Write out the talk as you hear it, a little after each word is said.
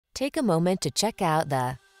Take a moment to check out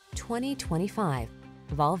the 2025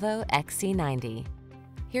 Volvo XC90.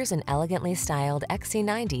 Here's an elegantly styled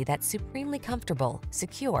XC90 that's supremely comfortable,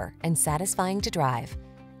 secure, and satisfying to drive.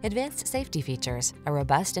 Advanced safety features, a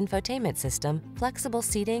robust infotainment system, flexible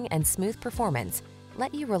seating, and smooth performance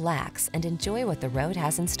let you relax and enjoy what the road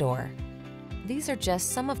has in store. These are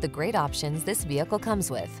just some of the great options this vehicle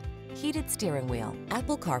comes with: heated steering wheel,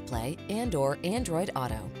 Apple CarPlay and/or Android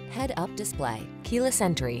Auto, head-up display, keyless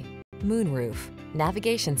entry, moonroof,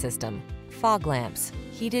 navigation system, fog lamps,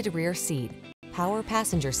 heated rear seat, power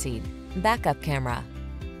passenger seat, backup camera.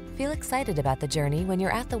 Feel excited about the journey when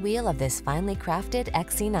you're at the wheel of this finely crafted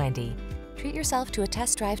XC90. Treat yourself to a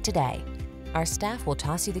test drive today. Our staff will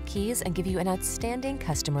toss you the keys and give you an outstanding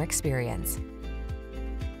customer experience.